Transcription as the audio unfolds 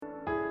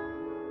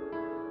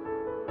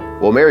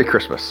Well, Merry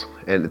Christmas,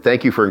 and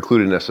thank you for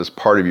including us as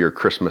part of your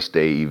Christmas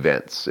Day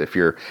events. If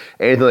you're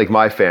anything like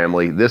my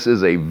family, this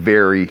is a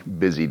very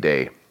busy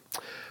day.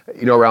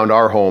 You know, around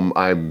our home,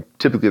 I'm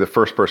typically the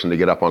first person to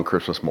get up on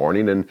Christmas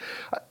morning, and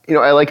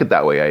I like it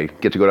that way. I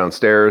get to go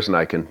downstairs and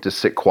I can just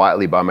sit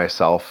quietly by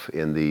myself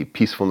in the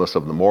peacefulness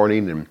of the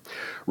morning and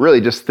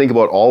really just think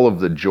about all of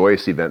the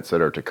joyous events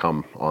that are to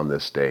come on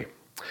this day.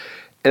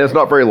 And it's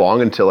not very long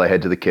until I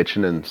head to the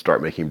kitchen and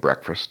start making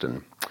breakfast.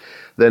 And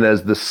then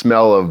as the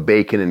smell of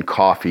bacon and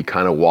coffee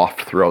kind of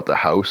waft throughout the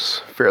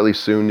house, fairly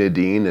soon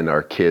Nadine and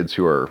our kids,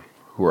 who are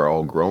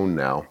all grown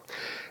now,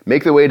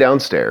 make their way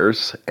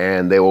downstairs,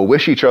 and they will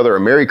wish each other a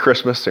Merry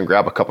Christmas and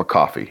grab a cup of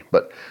coffee,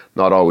 but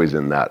not always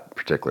in that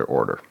particular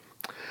order.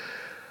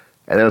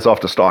 And then it's off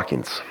to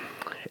stockings.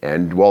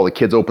 And while the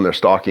kids open their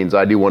stockings,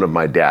 I do one of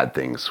my dad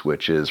things,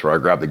 which is where I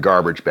grab the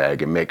garbage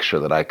bag and make sure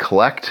that I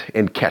collect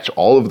and catch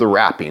all of the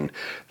wrapping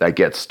that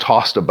gets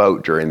tossed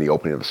about during the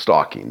opening of the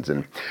stockings.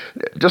 And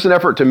just an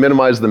effort to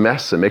minimize the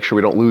mess and make sure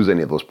we don't lose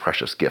any of those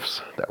precious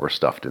gifts that were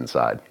stuffed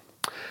inside.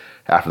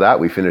 After that,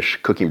 we finish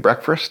cooking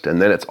breakfast,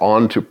 and then it's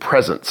on to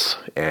presents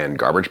and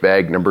garbage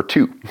bag number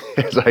 2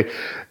 as I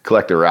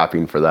collect the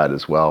wrapping for that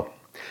as well.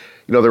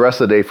 The rest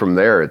of the day from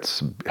there,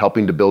 it's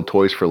helping to build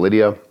toys for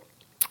Lydia,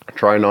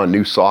 trying on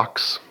new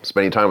socks,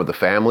 spending time with the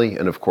family,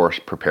 and of course,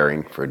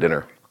 preparing for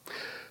dinner.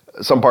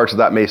 Some parts of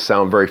that may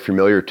sound very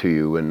familiar to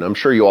you, and I'm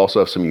sure you also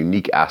have some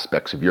unique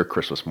aspects of your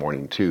Christmas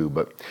morning too,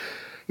 but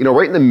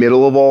right in the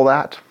middle of all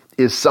that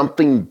is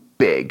something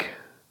big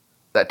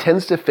that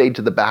tends to fade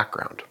to the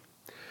background.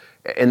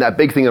 And that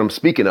big thing that I'm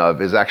speaking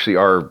of is actually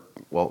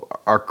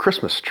our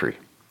Christmas tree.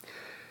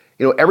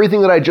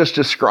 Everything that I just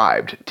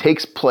described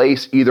takes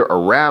place either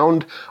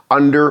around,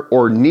 under,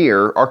 or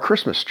near our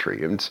Christmas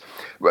tree. And it's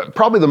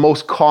probably the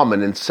most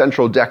common and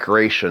central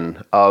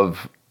decoration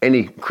of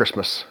any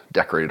Christmas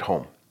decorated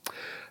home.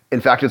 In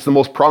fact, it's the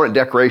most prominent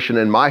decoration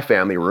in my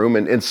family room,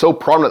 and so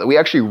prominent that we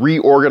actually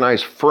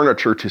reorganize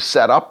furniture to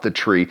set up the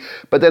tree,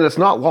 but then it's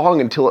not long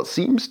until it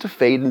seems to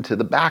fade into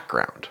the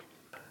background.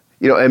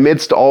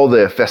 Amidst all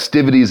the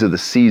festivities of the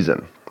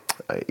season,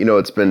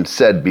 it's been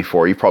said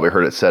before, you've probably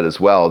heard it said as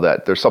well,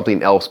 that there's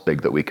something else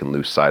big that we can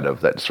lose sight of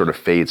that sort of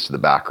fades to the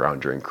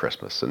background during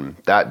Christmas, and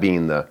that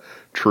being the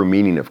true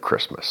meaning of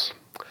Christmas.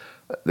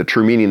 The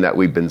true meaning that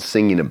we've been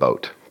singing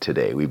about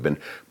today, we've been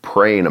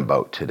praying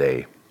about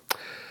today,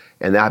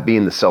 and that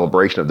being the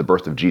celebration of the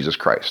birth of Jesus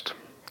Christ,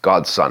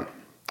 God's Son,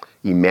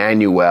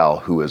 Emmanuel,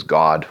 who is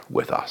God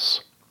with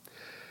us.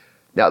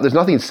 Now, there's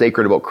nothing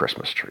sacred about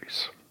Christmas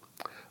trees,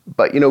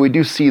 but we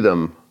do see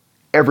them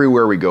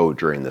everywhere we go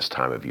during this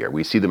time of year.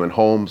 We see them in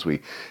homes,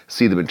 we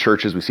see them in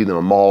churches, we see them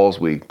in malls,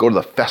 we go to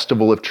the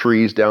Festival of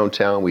Trees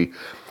downtown, we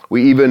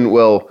even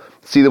will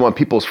see them on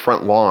people's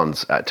front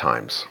lawns at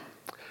times.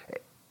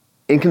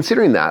 In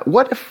considering that,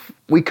 what if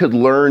we could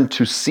learn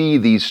to see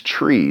these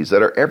trees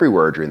that are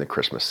everywhere during the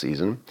Christmas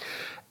season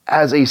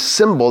as a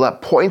symbol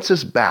that points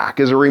us back,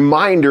 as a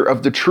reminder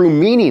of the true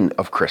meaning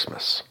of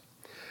Christmas?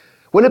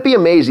 Wouldn't it be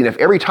amazing if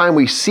every time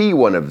we see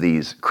one of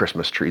these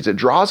Christmas trees, it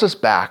draws us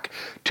back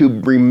to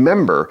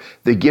remember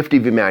the gift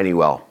of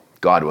Emmanuel,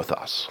 God with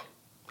us?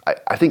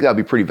 I think that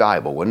would be pretty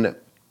valuable, wouldn't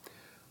it?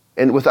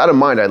 And with that in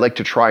mind, I'd like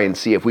to try and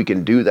see if we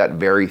can do that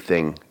very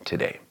thing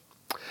today.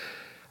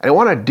 And I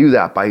want to do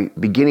that by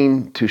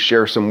beginning to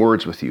share some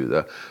words with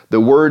you,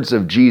 the words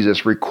of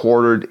Jesus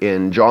recorded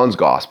in John's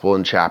Gospel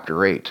in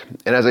chapter 8.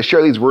 And as I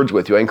share these words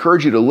with you, I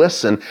encourage you to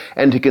listen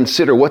and to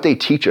consider what they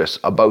teach us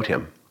about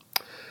him.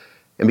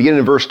 And beginning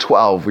in verse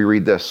 12, we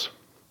read this.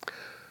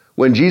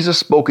 When Jesus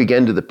spoke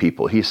again to the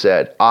people, he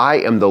said, "I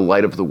am the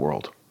light of the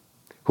world.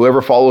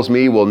 Whoever follows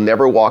me will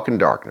never walk in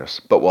darkness,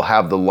 but will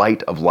have the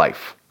light of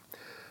life."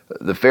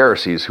 The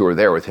Pharisees who were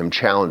there with him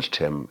challenged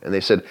him, and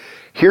they said,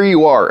 "Here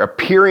you are,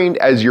 appearing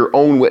as your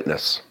own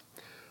witness.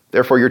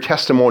 Therefore your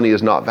testimony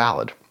is not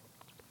valid."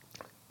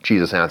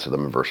 Jesus answered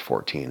them in verse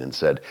 14 and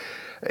said,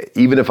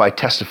 "Even if I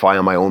testify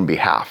on my own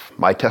behalf,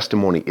 my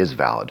testimony is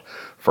valid,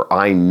 for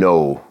I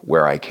know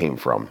where I came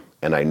from,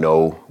 and I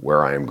know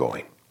where I am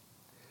going."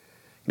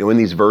 In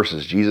these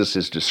verses, Jesus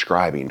is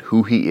describing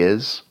who he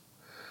is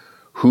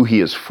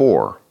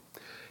for,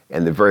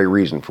 and the very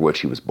reason for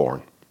which he was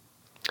born.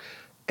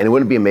 And it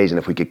wouldn't be amazing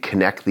if we could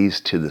connect these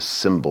to the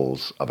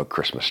symbols of a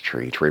Christmas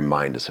tree to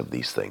remind us of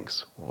these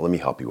things? Well, let me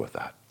help you with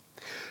that.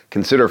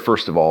 Consider,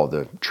 first of all,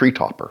 the tree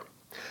topper.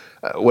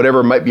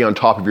 Whatever might be on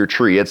top of your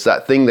tree, it's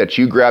that thing that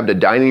you grabbed a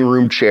dining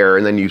room chair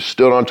and then you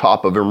stood on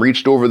top of and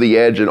reached over the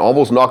edge and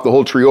almost knocked the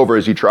whole tree over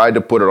as you tried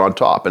to put it on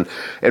top.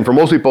 And for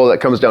most people, that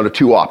comes down to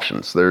 2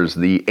 options. There's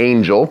the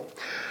angel,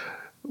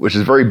 which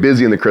is very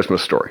busy in the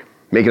Christmas story,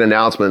 making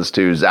announcements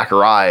to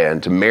Zechariah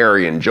and to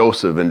Mary and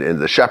Joseph and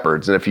the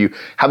shepherds. And if you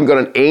haven't got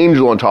an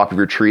angel on top of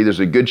your tree,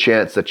 there's a good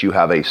chance that you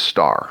have a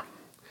star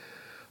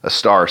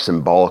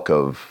symbolic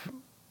of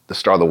the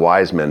star the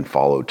wise men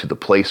followed to the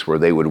place where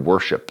they would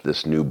worship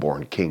this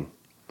newborn king.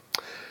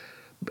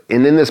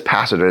 And in this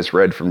passage I just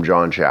read from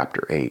John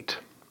chapter 8,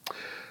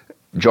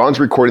 John's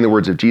recording the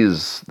words of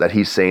Jesus that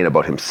he's saying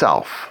about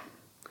himself.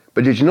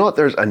 But did you know that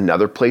there's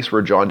another place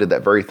where John did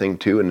that very thing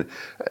too? And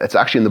it's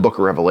actually in the book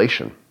of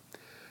Revelation.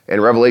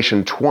 In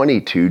Revelation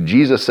 22,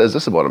 Jesus says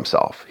this about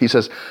himself. He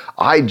says,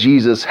 I,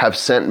 Jesus, have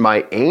sent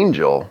my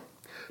angel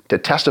to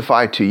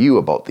testify to you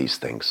about these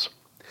things.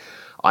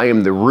 I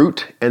am the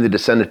root and the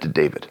descendant of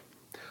David.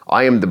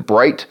 I am the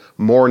bright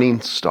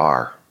morning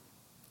star.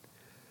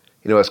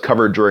 You know, as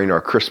covered during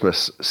our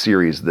Christmas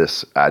series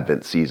this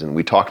Advent season,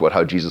 we talked about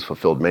how Jesus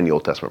fulfilled many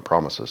Old Testament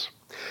promises,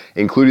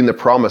 including the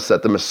promise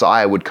that the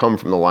Messiah would come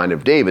from the line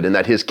of David and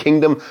that his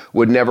kingdom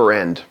would never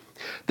end,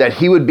 that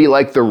he would be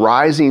like the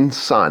rising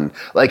sun,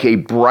 like a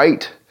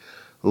bright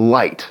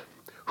light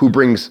who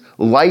brings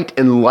light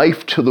and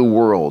life to the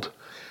world,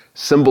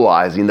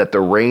 symbolizing that the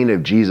reign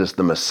of Jesus,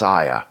 the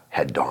Messiah,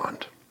 had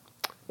dawned.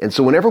 And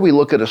so whenever we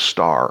look at a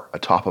star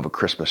atop of a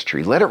Christmas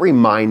tree, let it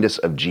remind us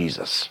of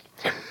Jesus,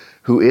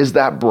 who is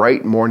that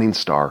bright morning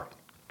star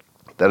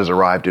that has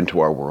arrived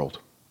into our world.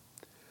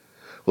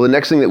 Well, the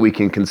next thing that we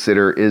can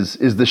consider is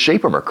the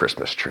shape of our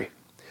Christmas tree.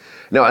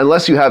 Now,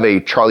 unless you have a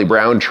Charlie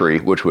Brown tree,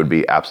 which would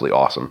be absolutely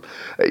awesome,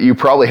 you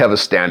probably have a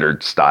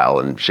standard style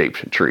and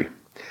shaped tree.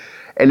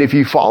 And if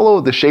you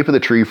follow the shape of the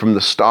tree from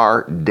the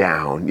star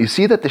down, you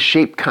see that the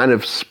shape kind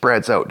of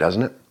spreads out,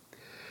 doesn't it?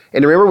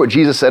 And remember what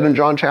Jesus said in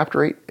John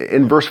chapter 8?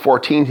 In verse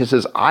 14, he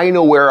says, I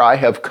know where I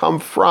have come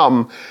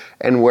from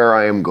and where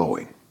I am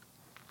going.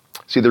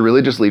 See, the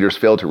religious leaders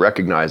failed to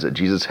recognize that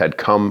Jesus had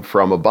come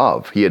from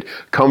above. He had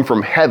come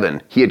from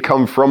heaven. He had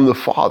come from the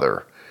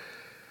Father.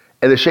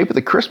 And the shape of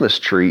the Christmas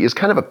tree is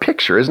kind of a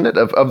picture, isn't it,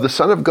 of the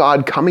Son of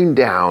God coming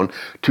down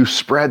to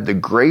spread the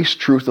grace,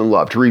 truth, and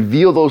love, to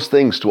reveal those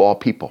things to all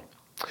people.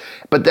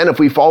 But then if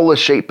we follow the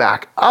shape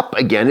back up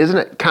again, isn't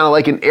it kind of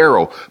like an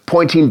arrow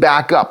pointing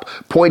back up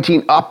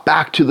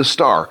back to the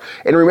star?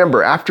 And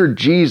remember, after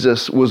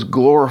Jesus was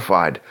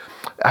glorified,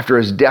 after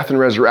his death and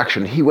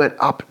resurrection, he went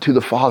up to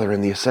the Father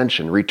in the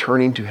ascension,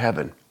 returning to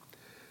heaven.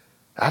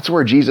 That's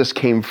where Jesus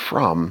came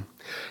from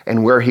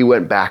and where he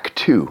went back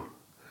to.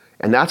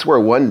 And that's where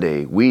one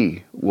day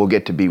we will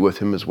get to be with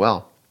him as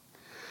well.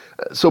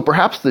 So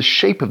perhaps the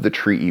shape of the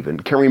tree even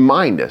can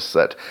remind us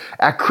that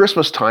at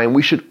Christmas time,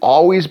 we should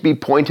always be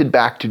pointed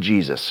back to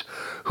Jesus,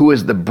 who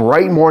is the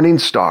bright morning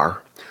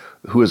star,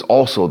 who is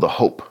also the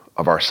hope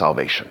of our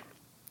salvation.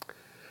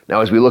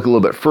 Now, as we look a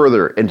little bit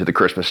further into the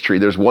Christmas tree,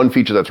 there's one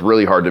feature that's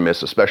really hard to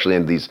miss, especially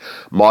in these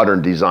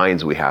modern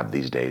designs we have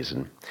these days,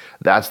 and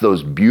that's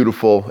those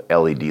beautiful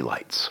LED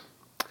lights.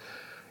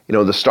 You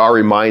know, the star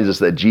reminds us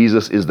that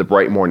Jesus is the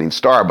bright morning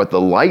star, but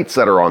the lights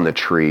that are on the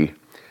tree,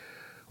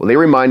 well, they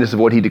remind us of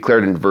what he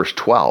declared in verse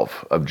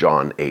 12 of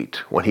John 8,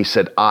 when he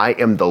said, I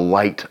am the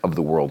light of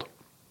the world.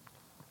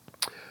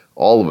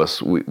 All of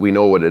us, we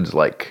know what it's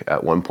like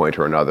at one point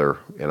or another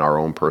in our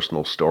own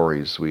personal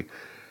stories. We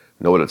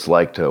know what it's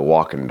like to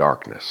walk in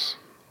darkness,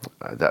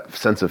 that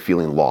sense of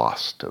feeling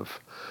lost, of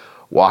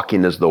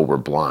walking as though we're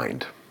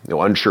blind,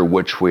 unsure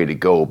which way to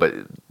go. But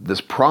this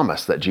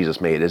promise that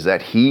Jesus made is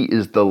that he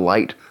is the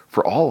light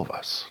for all of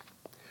us.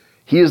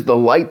 He is the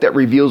light that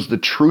reveals the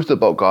truth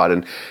about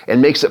God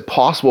and makes it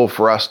possible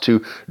for us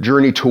to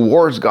journey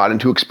towards God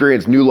and to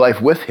experience new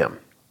life with him.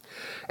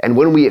 And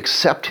when we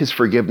accept his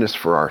forgiveness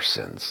for our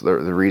sins,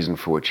 the reason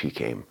for which he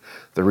came,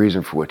 the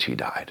reason for which he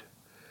died,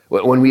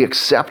 when we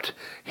accept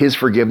his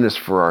forgiveness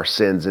for our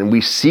sins and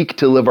we seek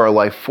to live our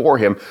life for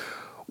him,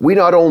 we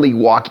not only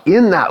walk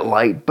in that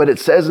light, but it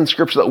says in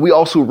Scripture that we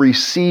also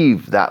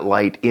receive that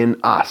light in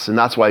us. And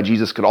that's why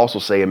Jesus could also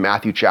say in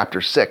Matthew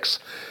chapter 6,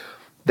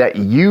 that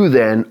you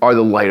then are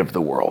the light of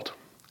the world.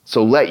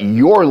 So let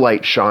your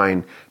light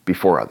shine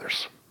before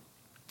others.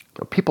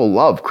 Now, people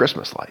love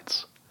Christmas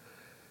lights.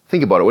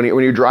 Think about it. When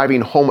you're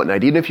driving home at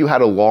night, even if you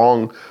had a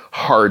long,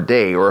 hard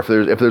day, or if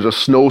there's a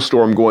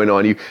snowstorm going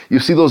on, you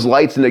see those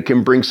lights and it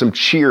can bring some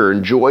cheer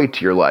and joy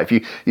to your life.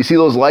 You see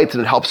those lights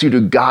and it helps you to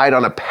guide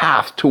on a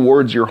path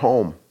towards your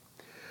home.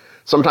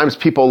 Sometimes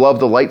people love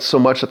the lights so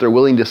much that they're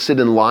willing to sit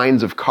in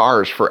lines of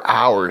cars for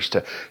hours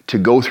to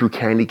go through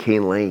Candy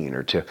Cane Lane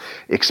or to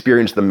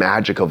experience the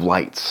magic of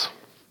lights.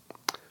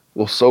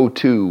 Well, so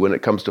too when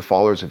it comes to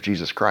followers of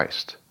Jesus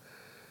Christ.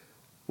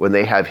 When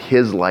they have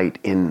his light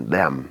in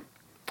them,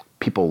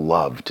 people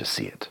love to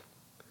see it.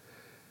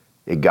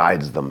 It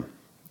guides them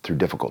through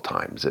difficult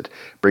times. It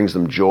brings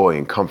them joy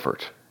and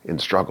comfort in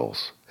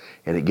struggles.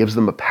 And it gives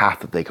them a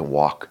path that they can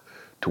walk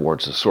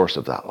towards the source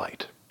of that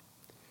light.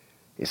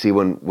 You see,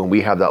 when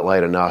we have that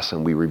light in us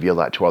and we reveal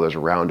that to others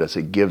around us,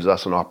 it gives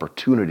us an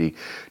opportunity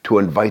to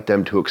invite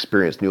them to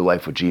experience new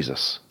life with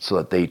Jesus so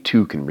that they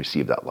too can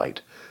receive that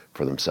light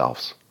for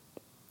themselves.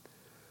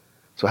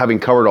 So having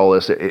covered all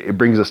this, it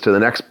brings us to the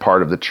next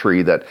part of the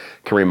tree that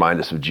can remind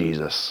us of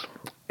Jesus,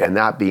 and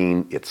that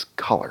being its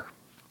color.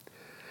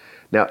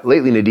 Now,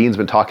 lately Nadine's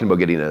been talking about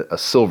getting a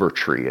silver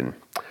tree, and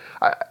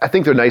I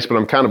think they're nice, but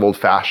I'm kind of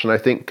old-fashioned, I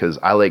think, because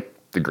I like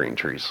the green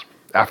trees.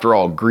 After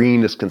all,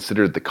 green is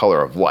considered the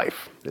color of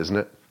life, isn't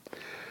it?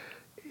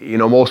 You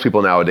know, most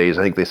people nowadays,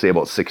 I think they say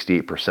about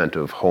 68%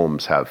 of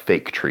homes have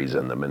fake trees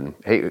in them, and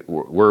hey,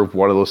 we're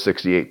one of those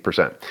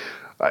 68%.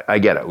 I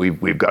get it,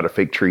 we've got a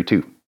fake tree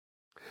too.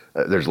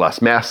 There's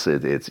less mess.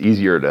 It's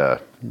easier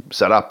to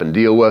set up and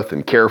deal with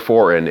and care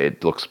for, and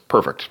it looks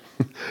perfect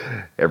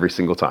every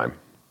single time.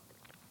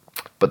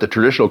 But the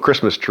traditional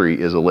Christmas tree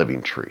is a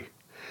living tree.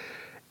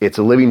 It's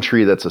a living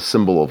tree that's a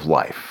symbol of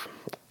life.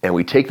 And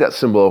we take that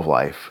symbol of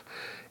life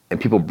and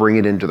people bring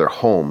it into their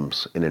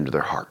homes and into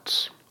their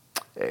hearts.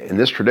 And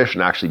this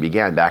tradition actually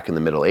began back in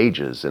the Middle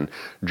Ages in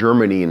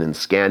Germany and in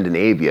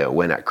Scandinavia,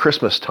 when at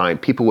Christmas time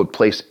people would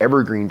place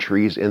evergreen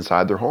trees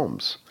inside their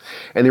homes.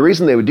 And the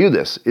reason they would do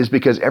this is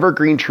because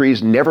evergreen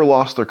trees never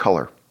lost their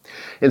color.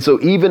 And so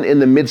even in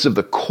the midst of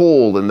the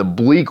cold and the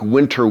bleak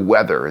winter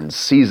weather and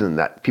season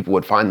that people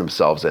would find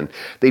themselves in,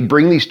 they'd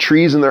bring these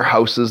trees in their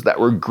houses that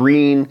were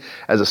green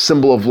as a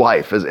symbol of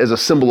life, as a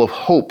symbol of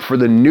hope for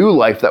the new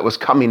life that was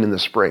coming in the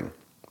spring.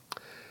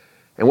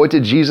 And what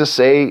did Jesus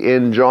say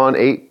in John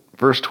 8,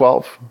 verse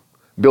 12?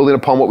 Building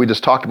upon what we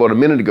just talked about a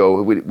minute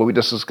ago, what we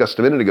just discussed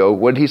a minute ago,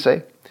 what did he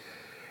say?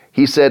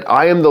 He said,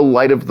 I am the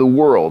light of the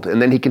world.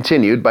 And then he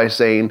continued by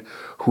saying,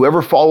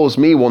 whoever follows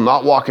me will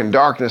not walk in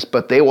darkness,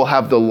 but they will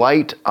have the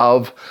light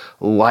of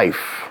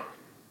life.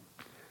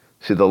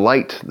 See, the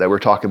light that we're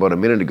talking about a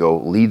minute ago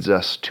leads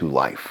us to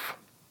life.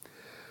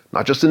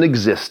 Not just an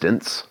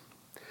existence,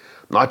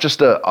 not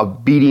just a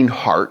beating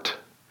heart,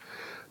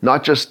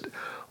 not just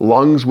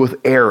lungs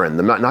with air in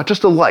them, not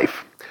just a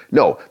life.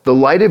 No, the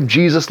light of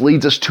Jesus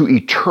leads us to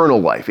eternal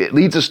life. It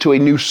leads us to a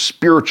new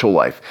spiritual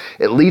life.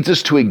 It leads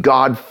us to a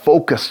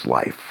God-focused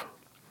life.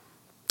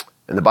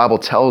 And the Bible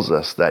tells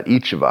us that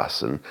each of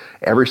us, and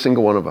every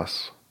single one of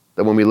us,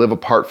 that when we live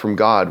apart from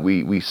God,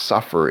 we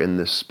suffer in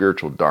this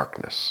spiritual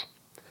darkness.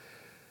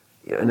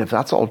 And if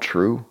that's all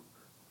true,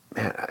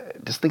 man,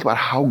 just think about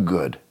how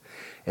good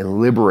and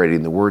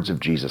liberating the words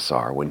of Jesus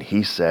are when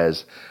he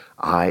says,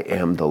 I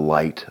am the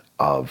light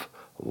of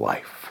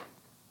life.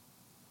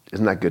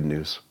 Isn't that good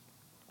news?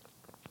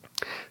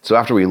 So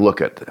after we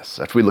look at this,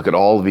 after we look at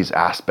all of these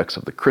aspects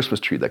of the Christmas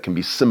tree that can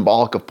be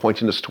symbolic of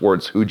pointing us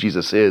towards who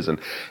Jesus is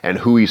and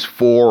who he's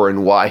for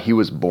and why he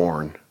was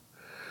born,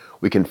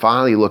 we can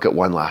finally look at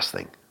one last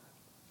thing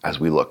as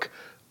we look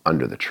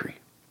under the tree.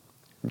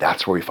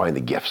 That's where we find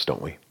the gifts,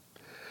 don't we?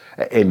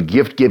 And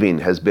gift giving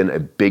has been a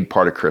big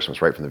part of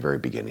Christmas right from the very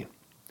beginning.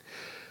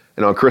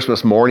 And on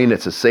Christmas morning,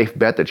 it's a safe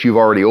bet that you've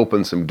already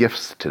opened some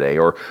gifts today,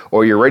 or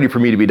you're ready for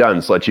me to be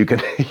done so that you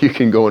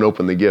can go and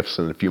open the gifts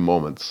in a few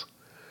moments.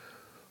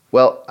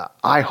 Well,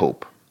 I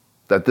hope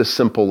that this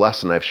simple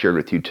lesson I've shared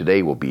with you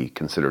today will be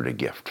considered a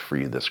gift for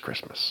you this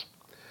Christmas,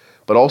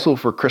 but also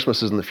for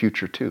Christmases in the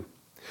future too.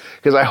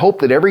 Because I hope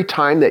that every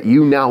time that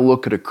you now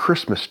look at a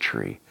Christmas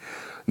tree,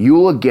 you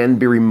will again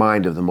be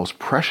reminded of the most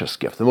precious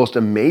gift, the most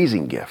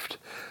amazing gift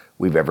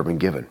we've ever been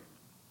given,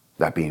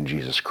 that being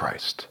Jesus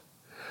Christ.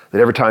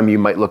 That every time you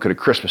might look at a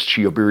Christmas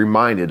tree, you'll be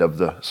reminded of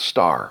the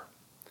star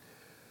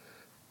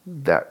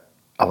that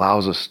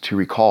allows us to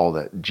recall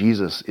that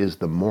Jesus is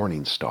the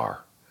morning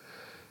star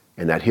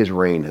and that his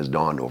reign has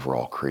dawned over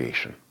all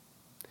creation.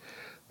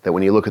 That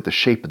when you look at the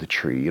shape of the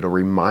tree, it'll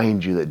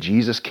remind you that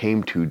Jesus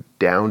came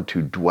down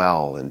to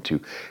dwell and to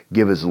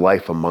give his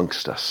life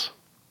amongst us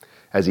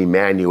as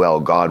Emmanuel,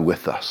 God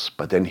with us.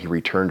 But then he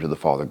returned to the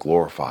Father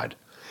glorified,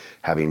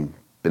 having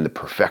been the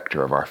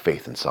perfecter of our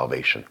faith and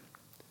salvation.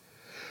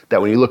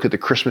 That when you look at the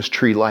Christmas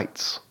tree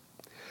lights,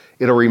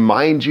 it'll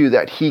remind you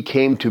that he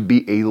came to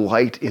be a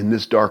light in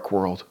this dark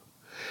world.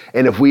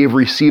 And if we have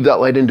received that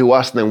light into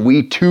us, then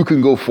we too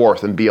can go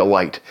forth and be a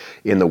light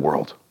in the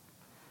world.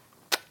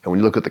 And when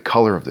you look at the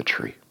color of the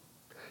tree,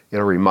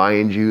 it'll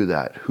remind you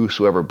that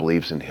whosoever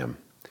believes in him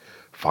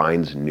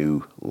finds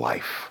new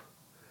life,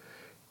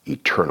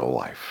 eternal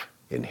life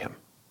in him.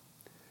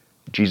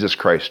 Jesus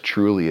Christ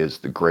truly is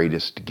the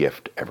greatest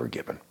gift ever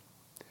given.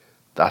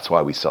 That's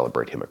why we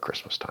celebrate him at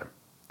Christmas time.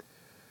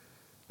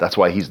 That's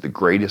why he's the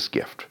greatest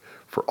gift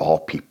for all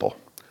people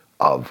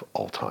of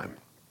all time.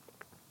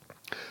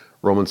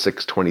 Romans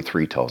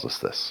 6:23 tells us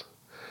this.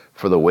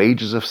 For the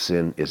wages of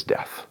sin is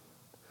death,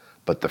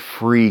 but the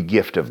free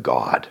gift of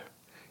God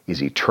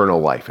is eternal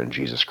life in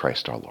Jesus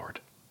Christ our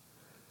Lord.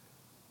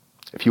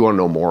 If you want to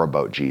know more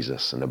about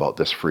Jesus and about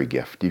this free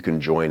gift, you can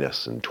join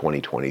us in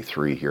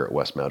 2023 here at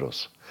West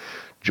Meadows.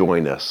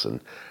 Join us and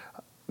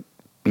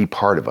be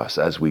part of us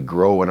as we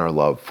grow in our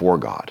love for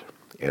God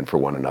and for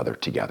one another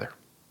together.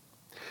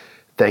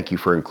 Thank you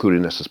for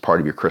including us as part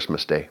of your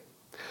Christmas day.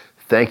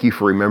 Thank you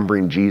for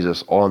remembering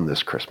Jesus on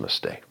this Christmas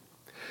day.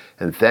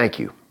 And thank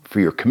you for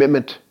your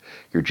commitment,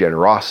 your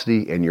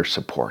generosity, and your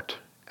support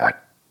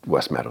at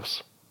West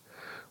Meadows,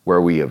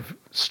 where we have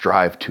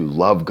strived to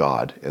love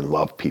God and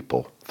love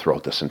people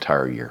throughout this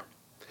entire year.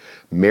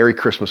 Merry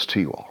Christmas to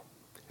you all.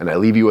 And I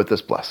leave you with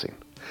this blessing,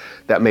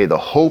 that may the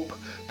hope,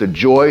 the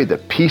joy, the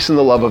peace, and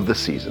the love of the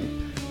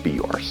season be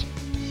yours.